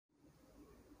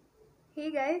Hey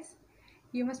guys,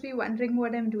 you must be wondering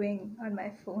what I'm doing on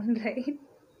my phone, right?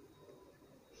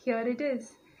 Here it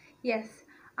is. Yes,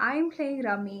 I'm playing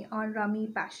Rummy on Rummy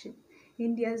Passion,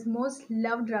 India's most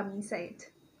loved Rummy site.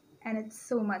 And it's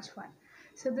so much fun.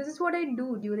 So, this is what I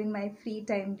do during my free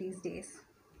time these days.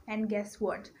 And guess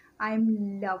what?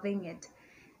 I'm loving it.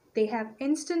 They have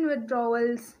instant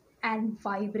withdrawals and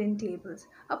vibrant tables.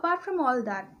 Apart from all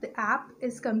that, the app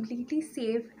is completely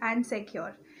safe and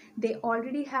secure. They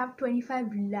already have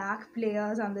 25 lakh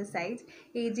players on the site,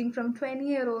 aging from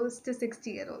 20-year-olds to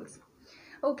 60-year-olds.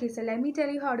 Okay, so let me tell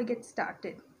you how to get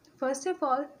started. First of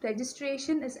all,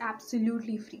 registration is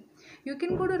absolutely free. You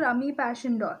can go to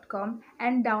rummypassion.com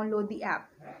and download the app.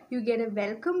 You get a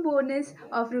welcome bonus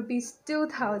of rupees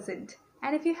 2000.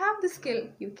 And if you have the skill,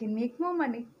 you can make more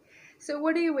money. So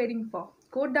what are you waiting for?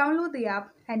 Go download the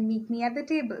app and meet me at the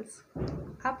tables.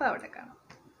 Appa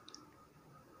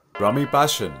Rummy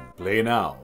Passion. Play now.